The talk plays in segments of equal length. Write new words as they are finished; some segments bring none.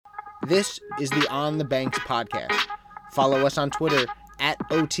This is the On the Banks podcast. Follow us on Twitter at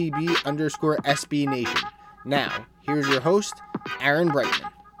OTB_SB Nation. Now, here's your host, Aaron Brightman.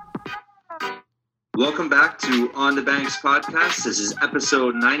 Welcome back to On the Banks podcast. This is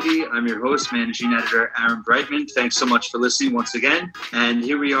episode 90. I'm your host, managing editor Aaron Brightman. Thanks so much for listening once again. And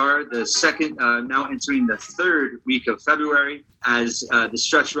here we are, the second, now entering the third week of February as the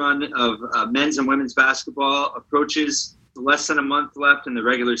stretch run of men's and women's basketball approaches. Less than a month left in the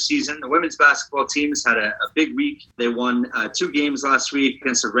regular season. The women's basketball teams had a big week. They won 2 games last week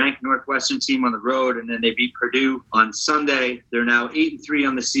against a ranked Northwestern team on the road, and then they beat Purdue on Sunday. They're now 8-3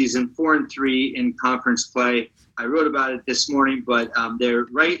 on the season, 4-3 in conference play. I wrote about it this morning, but they're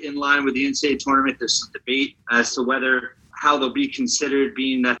right in line with the NCAA tournament. There's some debate as to how they'll be considered,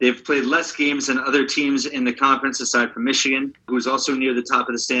 being that they've played less games than other teams in the conference aside from Michigan, who's also near the top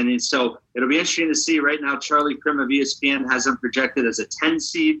of the standings. So it'll be interesting to see. Right now, Charlie Krim of ESPN has them projected as a 10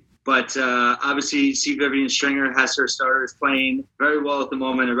 seed. But obviously, C. Vivian Stringer has her starters playing very well at the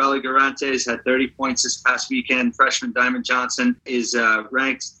moment. Arely Garantes had 30 points this past weekend. Freshman Diamond Johnson is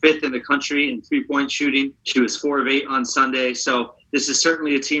ranked 5th in the country in three-point shooting. She was 4 of 8 on Sunday. So this is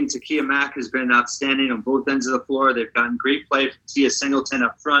certainly a team. Takia Mack has been outstanding on both ends of the floor. They've gotten great play from Tia Singleton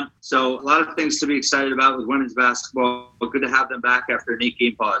up front. So a lot of things to be excited about with women's basketball. Good to have them back after an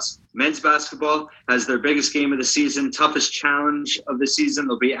 8-game pause. Men's basketball has their biggest game of the season, toughest challenge of the season.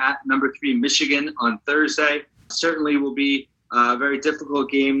 They'll be at number 3 Michigan on Thursday. Certainly will be a very difficult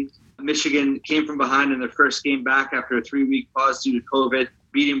game. Michigan came from behind in their first game back after a 3-week pause due to COVID,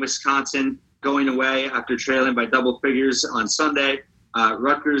 beating Wisconsin, going away after trailing by double figures on Sunday.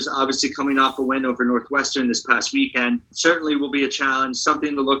 Rutgers obviously coming off a win over Northwestern this past weekend. Certainly will be a challenge,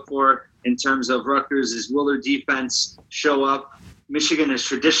 something to look for in terms of Rutgers is will their defense show up. Michigan has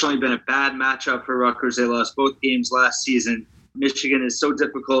traditionally been a bad matchup for Rutgers. They lost both games last season. Michigan is so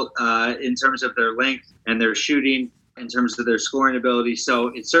difficult in terms of their length and their shooting, in terms of their scoring ability. So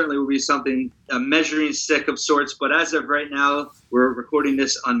it certainly will be something, a measuring stick of sorts. But as of right now, we're recording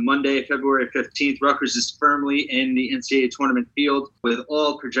this on Monday, February 15th. Rutgers is firmly in the NCAA tournament field with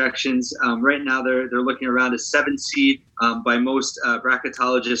all projections. Right now, they're looking around a 7 seed by most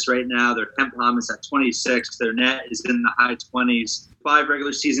bracketologists right now. Their KenPom is at 26. Their net is in the high 20s. 5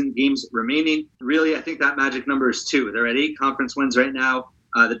 regular season games remaining. Really, I think that magic number is 2. They're at 8 conference wins right now.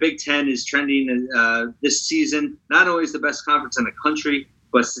 The Big Ten is trending this season. Not only is the best conference in the country,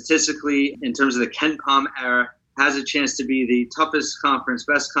 but statistically, in terms of the KenPom era, has a chance to be the toughest conference,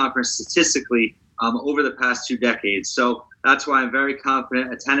 best conference statistically over the past 2 decades. So that's why I'm very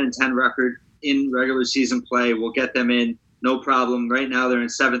confident a 10-10 record in regular season play will get them in. No problem. Right now, they're in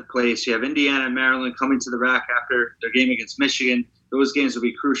 7th place. You have Indiana and Maryland coming to the rack after their game against Michigan. Those games will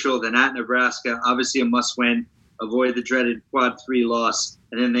be crucial. Then at Nebraska, obviously a must-win. Avoid the dreaded quad 3 loss,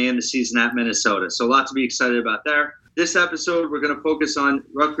 and then they end the season at Minnesota. So a lot to be excited about there. This episode, we're going to focus on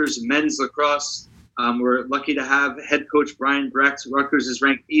Rutgers men's lacrosse. We're lucky to have head coach Brian Brecht. Rutgers is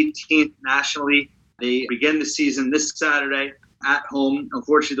ranked 18th nationally. They begin the season this Saturday at home.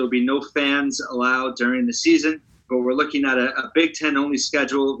 Unfortunately, there'll be no fans allowed during the season, but we're looking at a Big Ten only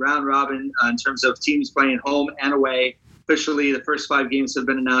schedule, round robin in terms of teams playing home and away. Officially, the first 5 games have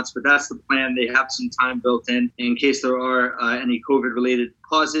been announced, but that's the plan. They have some time built in case there are any COVID-related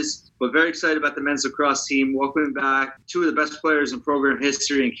pauses. But very excited about the men's lacrosse team. Welcoming back 2 of the best players in program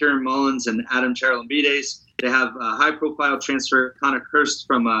history, in Kieran Mullins and Adam Charlambides. They have a high-profile transfer, Connor Kirst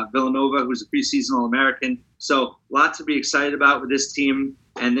from Villanova, who's a preseason All-American. So a lot to be excited about with this team.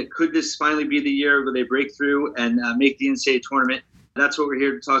 And could this finally be the year where they break through and make the NCAA tournament? That's what we're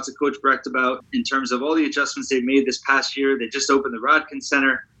here to talk to Coach Brecht about in terms of all the adjustments they've made this past year. They just opened the Rodkin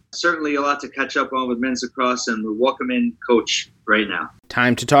Center. Certainly a lot to catch up on with men's lacrosse, and we'll welcome in Coach right now.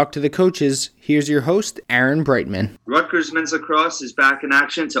 Time to talk to the coaches. Here's your host, Aaron Brightman. Rutgers men's lacrosse is back in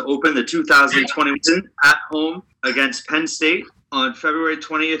action to open the 2020 season at home against Penn State on February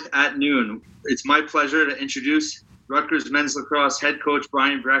 20th at noon. It's my pleasure to introduce Rutgers men's lacrosse head coach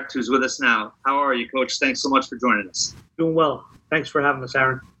Brian Brecht, who's with us now. How are you, Coach? Thanks so much for joining us. Doing well. Thanks for having us,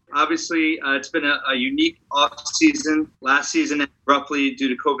 Aaron. Obviously, it's been a unique off-season. Last season, roughly due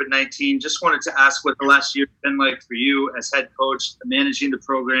to COVID-19. Just wanted to ask what the last year has been like for you as head coach, managing the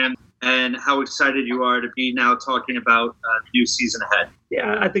program, and how excited you are to be now talking about the new season ahead.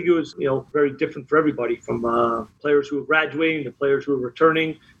 Yeah, I think it was, very different for everybody, from players who were graduating to players who were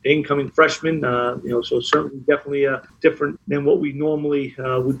returning, to incoming freshmen. So certainly definitely different than what we normally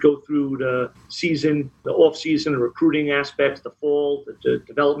would go through the season, the off season, the recruiting aspects, the fall, the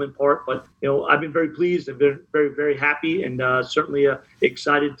development part. But, I've been very pleased. I've been very, very happy, and certainly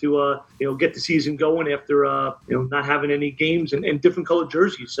excited to, get the season going after, not having any games and different colored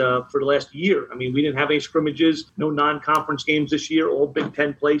jerseys for the last year. I mean, we didn't have any scrimmages, no non-conference games this year, all Big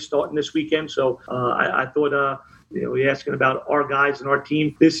Ten play starting this weekend. So I thought, you're asking about our guys and our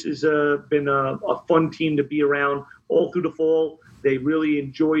team. This has been a fun team to be around all through the fall. They really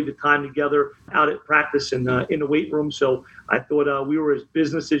enjoyed the time together out at practice and in the weight room. So I thought we were as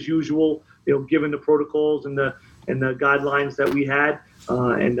business as usual, given the protocols and the guidelines that we had.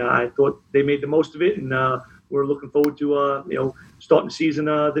 And I thought they made the most of it. And we're looking forward to, starting the season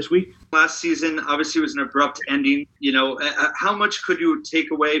this week. Last season obviously was an abrupt ending. How much could you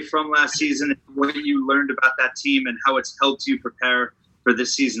take away from last season and what you learned about that team and how it's helped you prepare for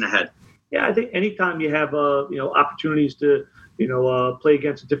this season ahead? Yeah, I think anytime you have, opportunities to, play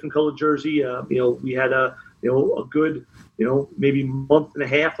against a different colored jersey, we had a good, maybe month and a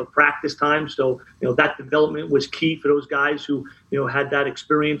half of practice time. So, that development was key for those guys who, had that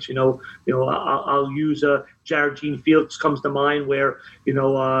experience. I'll use Jared Jean Felix comes to mind, where, he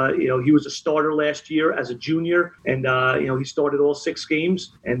was a starter last year as a junior, and, he started all 6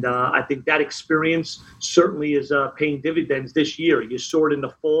 games. And I think that experience certainly is paying dividends this year. You saw it in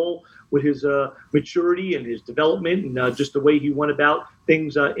the fall with his maturity and his development, and just the way he went about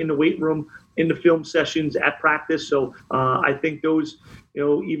things in the weight room, in the film sessions, at practice. So I think those,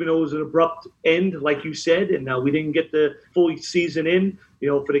 even though it was an abrupt end, like you said, and we didn't get the full season in,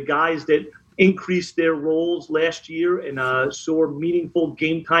 for the guys that increased their roles last year and saw meaningful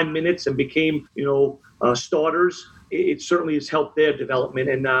game time minutes and became, starters, it certainly has helped their development,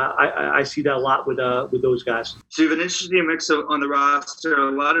 and I see that a lot with those guys. So you have an interesting mix on the roster,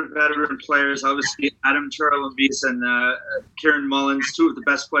 a lot of veteran players, obviously Adam Turlambis and Kieran Mullins, 2 of the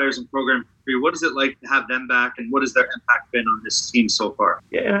best players in program. What is it like to have them back, and what has their impact been on this team so far?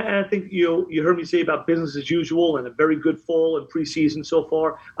 Yeah, and I think you heard me say about business as usual and a very good fall and preseason so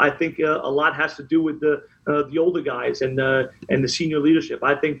far. I think a lot has to do with the older guys and the senior leadership.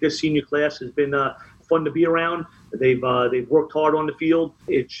 I think this senior class has been fun to be around. They've worked hard on the field.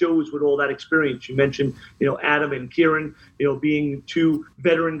 It shows with all that experience. You mentioned, Adam and Kieran, being 2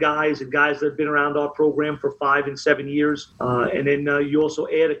 veteran guys and guys that have been around our program for 5 and 7 years. And then you also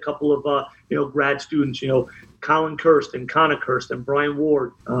add a couple of, grad students, Colin Kirst and Connor Kirst and Brian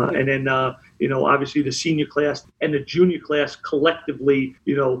Ward. And then, obviously the senior class and the junior class collectively,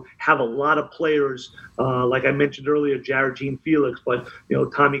 have a lot of players, like I mentioned earlier, Jared Jean Felix, but,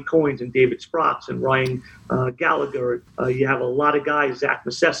 Tommy Coynes and David Sprotz and Ryan Gallagher. You have a lot of guys, Zach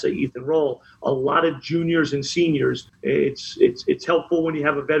Massessa, Ethan Roll, a lot of juniors and seniors. It's helpful when you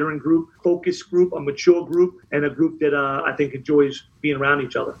have a veteran group, focused group, a mature group, and a group that I think enjoys being around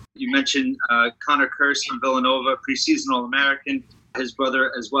each other. You mentioned Connor Kirst from Villanova, preseason All-American, his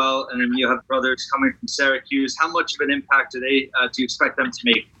brother as well, and then you have brothers coming from Syracuse. How much of an impact do you expect them to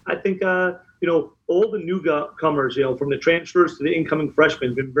make? I think, all the newcomers, from the transfers to the incoming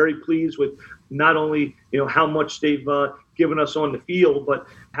freshmen, been very pleased with not only, how much they've given us on the field, but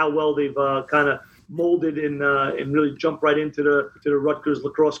how well they've kind of molded and really jumped right into the Rutgers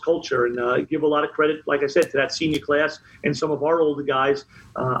lacrosse culture, and give a lot of credit, like I said, to that senior class and some of our older guys.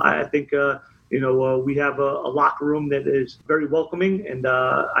 I think we have a locker room that is very welcoming, and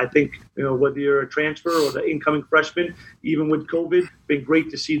I think whether you're a transfer or the incoming freshman, even with COVID, been great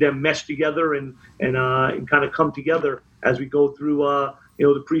to see them mesh together and kind of come together as we go through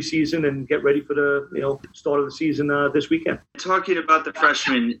the preseason and get ready for the start of the season this weekend. Talking about the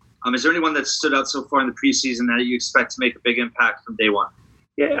freshmen, is there anyone that stood out so far in the preseason that you expect to make a big impact from day one?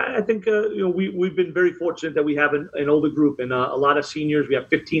 Yeah, I think we've been very fortunate that we have an older group and a lot of seniors. We have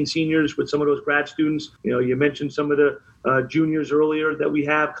 15 seniors with some of those grad students. You mentioned some of the juniors earlier that we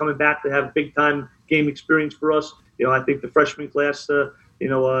have coming back to have big time game experience for us. I think the freshman class,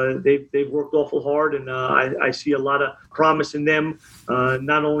 they've worked awful hard, and I see a lot of promise in them.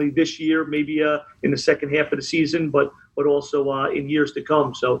 Not only this year, maybe in the second half of the season, but also in years to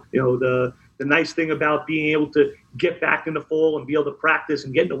come. So the nice thing about being able to get back in the fall and be able to practice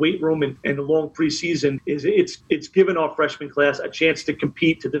and get in the weight room and the long preseason is it's given our freshman class a chance to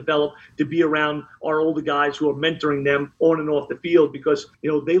compete, to develop, to be around our older guys who are mentoring them on and off the field, because,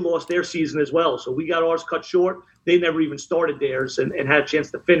 they lost their season as well. So we got ours cut short. They never even started theirs and had a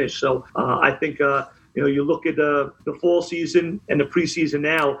chance to finish. So I think, you look at the fall season and the preseason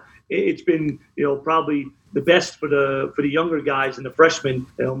now, it's been, probably the best for the younger guys and the freshmen,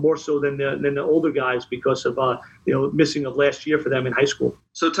 more so than the older guys because of missing of last year for them in high school.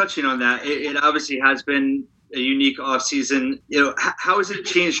 So touching on that, it obviously has been a unique offseason. How has it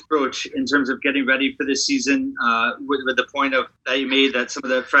changed approach in terms of getting ready for this season? With the point of that you made that some of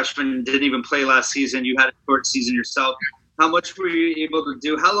the freshmen didn't even play last season, you had a short season yourself. How much were you able to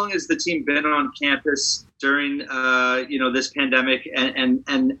do? How long has the team been on campus during this pandemic?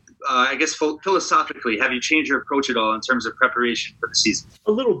 And I guess philosophically, have you changed your approach at all in terms of preparation for the season?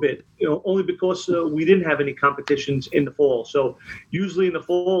 A little bit, only because we didn't have any competitions in the fall. So usually in the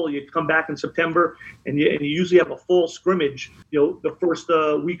fall, you come back in September and you usually have a fall scrimmage, the first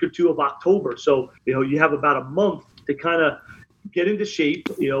week or two of October. So, you have about a month to kind of get into shape,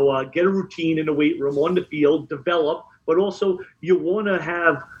 get a routine in the weight room, on the field, develop. But also you want to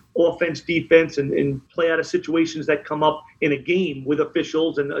have offense, defense, and play out of situations that come up in a game with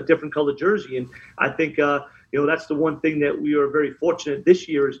officials and a different color jersey. And I think, that's the one thing that we are very fortunate this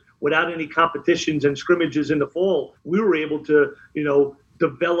year is without any competitions and scrimmages in the fall, we were able to,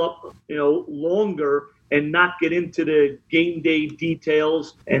 develop, longer and not get into the game day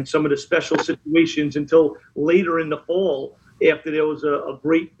details and some of the special situations until later in the fall, after there was a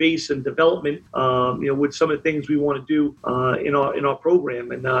great base and development, with some of the things we want to do in our program.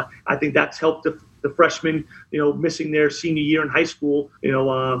 And I think that's helped the freshmen, missing their senior year in high school,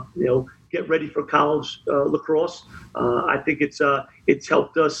 get ready for college lacrosse. I think it's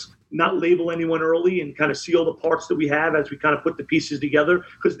helped us not label anyone early and kind of see all the parts that we have as we kind of put the pieces together,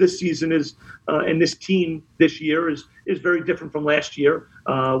 because this season is and this team this year is very different from last year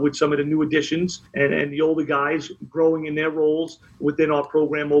with some of the new additions and the older guys growing in their roles within our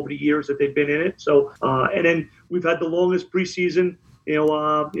program over the years that they've been in it. So and then we've had the longest preseason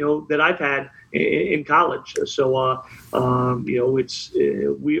that I've had in college. So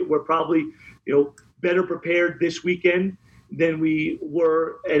we're probably better prepared this weekend than we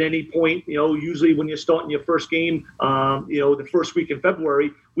were at any point. Usually when you're starting your first game, the first week in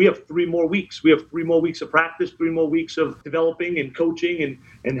February, we have 3 more weeks. We have 3 more weeks of practice, 3 more weeks of developing and coaching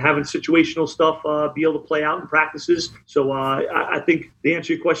and having situational stuff be able to play out in practices. So I think the answer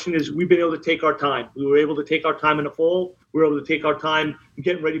to your question is we've been able to take our time. We were able to take our time in the fall. We were able to take our time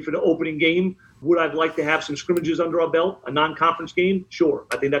getting ready for the opening game. Would I like to have some scrimmages under our belt, a non-conference game? Sure.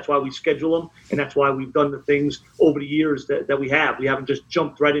 I think that's why we schedule them, and that's why we've done the things over the years that we have. We haven't just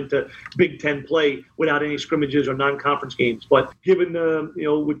jumped right into Big Ten play without any scrimmages or non-conference games. But given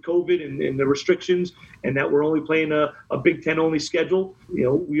with COVID and the restrictions, and that we're only playing a Big Ten only schedule,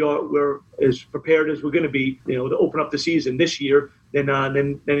 we're as prepared as we're going to be, to open up the season this year than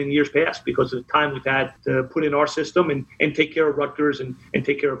in years past because of the time we've had to put in our system and take care of Rutgers and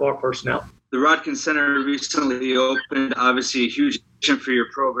take care of our personnel. The Rutgers Center recently opened, obviously a huge addition for your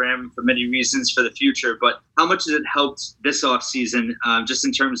program for many reasons for the future, but how much has it helped this offseason, just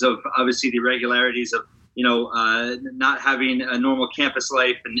in terms of obviously the irregularities of, not having a normal campus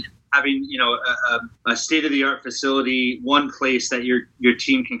life and having, a state-of-the-art facility, one place that your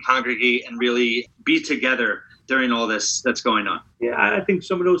team can congregate and really be together during all this that's going on? Yeah, I think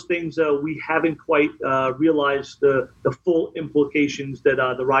some of those things we haven't quite realized the full implications that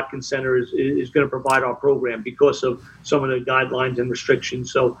the Rutgers Center is going to provide our program because of some of the guidelines and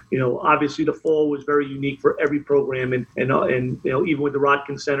restrictions. So, obviously the fall was very unique for every program, and even with the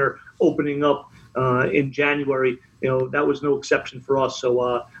Rutgers Center opening up in January, that was no exception for us.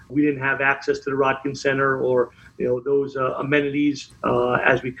 So we didn't have access to the Rutgers Center or those amenities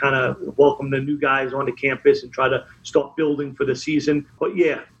as we kind of welcome the new guys onto campus and try to start building for the season. But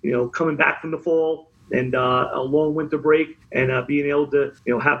yeah, coming back from the fall and a long winter break and being able to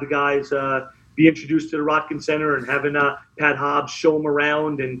have the guys be introduced to the Rutgers Center and having Pat Hobbs show them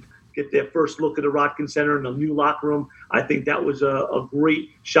around and get their first look at the Rutgers Center in the new locker room. I think that was a great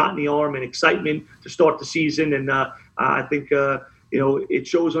shot in the arm and excitement to start the season. And I think it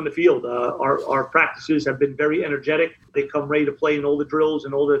shows on the field. Our practices have been very energetic. They come ready to play in all the drills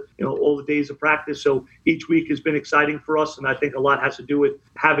and all the days of practice. So each week has been exciting for us, and I think a lot has to do with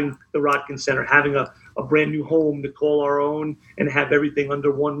having the Rutgers Center, having a brand new home to call our own and have everything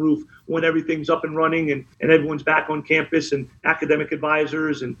under one roof. When everything's up and running and everyone's back on campus and academic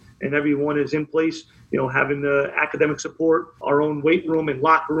advisors and everyone is in place, having the academic support, our own weight room and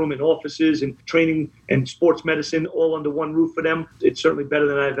locker room and offices and training and sports medicine all under one roof for them, it's certainly better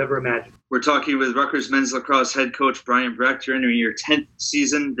than I've ever imagined. We're talking with Rutgers men's lacrosse head coach Brian Brecht. You're entering your 10th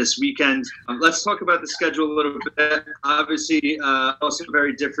season this weekend. Let's talk about the schedule a little bit. Obviously, also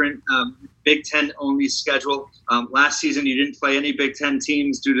very different Big Ten only schedule. Last season, you didn't play any Big Ten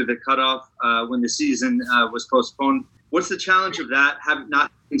teams due to the cutoff when the season was postponed. What's the challenge of that, having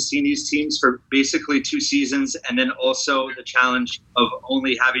not seen these teams for basically 2 seasons, and then also the challenge of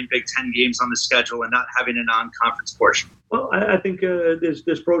only having Big Ten games on the schedule and not having a non-conference portion? Well, I think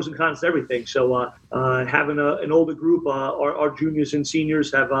there's pros and cons to everything. So having an older group, our juniors and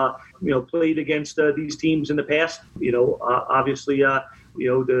seniors have played against these teams in the past. Obviously.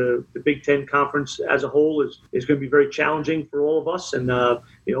 The Big Ten conference as a whole is going to be very challenging for all of us, and but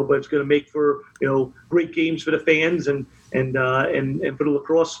it's going to make for great games for the fans and for the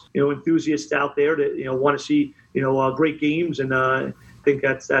lacrosse enthusiasts out there that want to see great games, and I think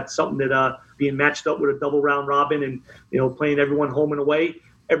that's something that being matched up with a double round robin and playing everyone home and away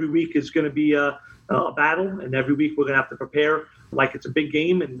every week is going to be a battle, and every week we're going to have to prepare like it's a big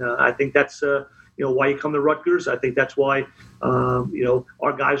game, and I think that's why you come to Rutgers. I think that's why,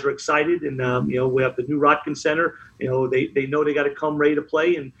 our guys are excited, and, we have the new Rutgers Center. They know they got to come ready to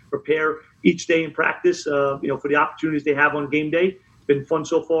play and prepare each day in practice, for the opportunities they have on game day. It's been fun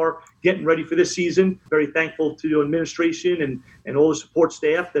so far getting ready for this season. Very thankful to the administration and all the support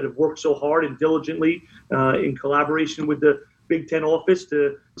staff that have worked so hard and diligently in collaboration with the Big Ten office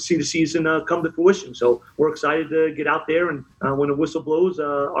to see the season come to fruition. So we're excited to get out there, and when the whistle blows,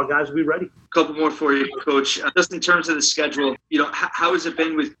 our guys will be ready. A couple more for you, Coach. Just in terms of the schedule, how has it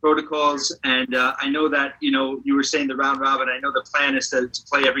been with protocols? And I know that, you were saying the round robin. I know the plan is to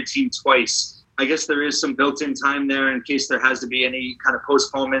play every team twice. I guess there is some built-in time there in case there has to be any kind of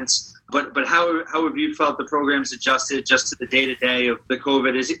postponements. But how have you felt the program's adjusted just to the day-to-day of the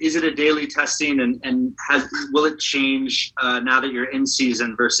COVID? Is it a daily testing, and will it change now that you're in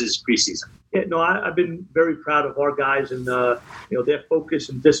season versus preseason? Yeah, no, I've been very proud of our guys and their focus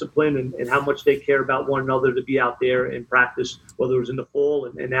and discipline and how much they care about one another to be out there and practice, whether it was in the fall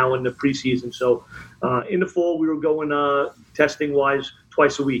and now in the preseason. So in the fall, we were going testing-wise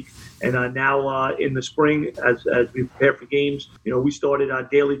twice a week. And now in the spring, as we prepare for games, we started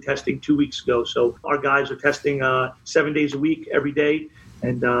daily testing 2 weeks ago. So our guys are testing 7 days a week, every day.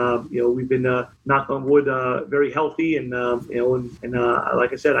 And, we've been, knock on wood, very healthy. And,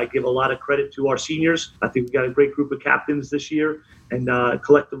 like I said, I give a lot of credit to our seniors. I think we've got a great group of captains this year. And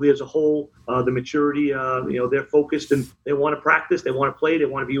collectively as a whole, the maturity, they're focused and they want to practice. They want to play. They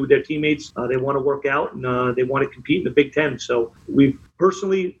want to be with their teammates. They want to work out, and they want to compete in the Big Ten. So we've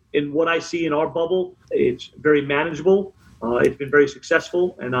personally, in what I see in our bubble, it's very manageable. It's been very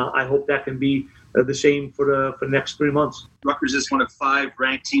successful, and I hope that can be the same for the next 3 months. Rutgers is one of 5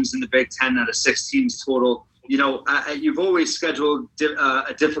 ranked teams in the Big Ten out of 6 teams total. You've always scheduled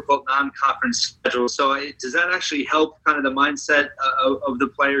a difficult non-conference schedule. So does that actually help kind of the mindset of the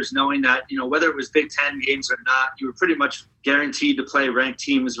players, knowing that, whether it was Big Ten games or not, you were pretty much guaranteed to play ranked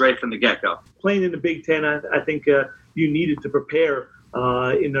teams right from the get-go? Playing in the Big Ten, I think you needed to prepare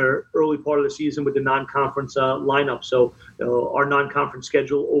in the early part of the season with the non-conference lineup. So our non-conference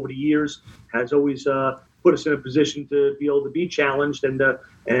schedule over the years has always put us in a position to be able to be challenged and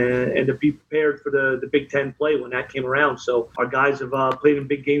to be prepared for the Big Ten play when that came around. So our guys have played in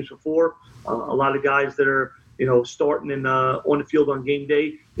big games before. A lot of guys that are starting and on the field on game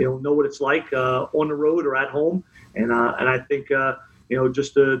day, know what it's like on the road or at home. And I think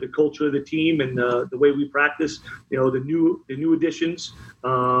just the culture of the team and the way we practice, the new additions,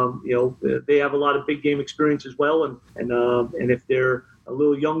 they have a lot of big game experience as well. And if they're a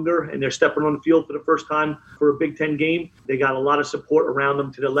little younger and they're stepping on the field for the first time for a Big Ten game, they got a lot of support around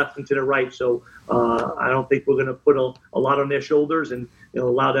them to the left and to the right. So I don't think we're going to put a lot on their shoulders and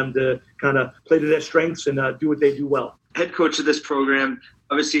allow them to kind of play to their strengths and do what they do well. Head coach of this program,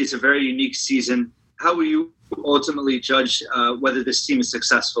 obviously it's a very unique season. How will you ultimately judge whether this team is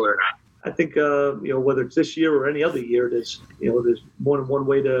successful or not? I think whether it's this year or any other year, there's more than one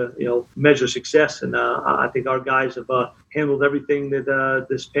way to measure success, and I think our guys have handled everything that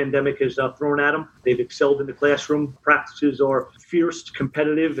this pandemic has thrown at them. They've excelled in the classroom. Practices are fierce,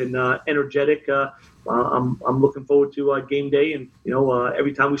 competitive, and energetic. I'm looking forward to game day, and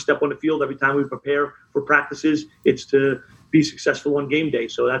every time we step on the field, every time we prepare for practices, it's to be successful on game day.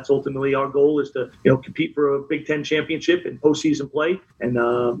 So that's ultimately our goal, is to compete for a Big Ten championship and postseason play. And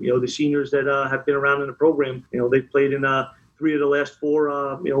the seniors that have been around in the program, they've played in 3 of the last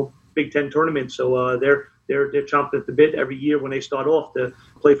 4 Big Ten tournaments. So they're chomping at the bit every year when they start off to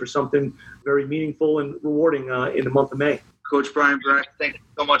play for something very meaningful and rewarding in the month of May. Coach Brian Brecht, thank you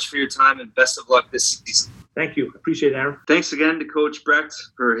so much for your time and best of luck this season. Thank you. Appreciate it, Aaron. Thanks again to Coach Brecht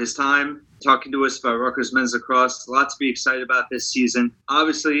for his time talking to us about Rutgers men's lacrosse. A lot to be excited about this season.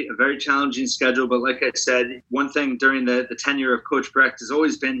 Obviously, a very challenging schedule, but like I said, one thing during the tenure of Coach Brecht has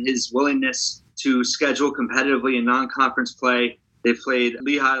always been his willingness to schedule competitively in non-conference play. They've played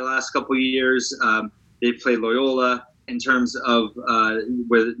Lehigh the last couple of years. They've played Loyola. in terms of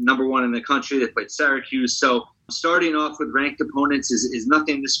we're number one in the country. They played Syracuse. So starting off with ranked opponents is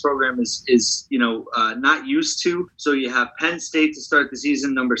nothing this program is not used to. So you have Penn State to start the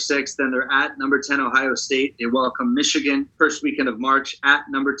season, number 6. Then they're at number 10 Ohio State. They welcome Michigan first weekend of March, at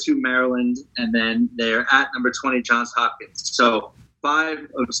number 2 Maryland, and then they're at number 20 Johns Hopkins. So 5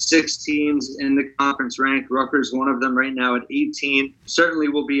 of 6 teams in the conference ranked. Rutgers, one of them right now at 18. Certainly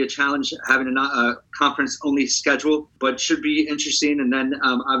will be a challenge having a conference-only schedule, but should be interesting. And then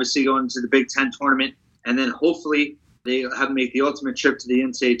obviously going to the Big Ten tournament, and then hopefully they make the ultimate trip to the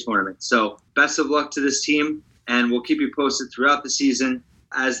NCAA tournament. So best of luck to this team, and we'll keep you posted throughout the season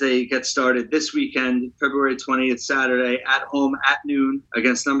as they get started this weekend, February 20th, Saturday, at home at noon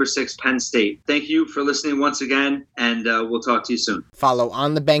against number 6 Penn State. Thank you for listening once again, and we'll talk to you soon. Follow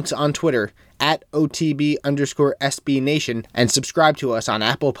On the Banks on Twitter at OTB_SB Nation, and subscribe to us on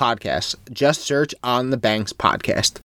Apple Podcasts. Just search On the Banks Podcast.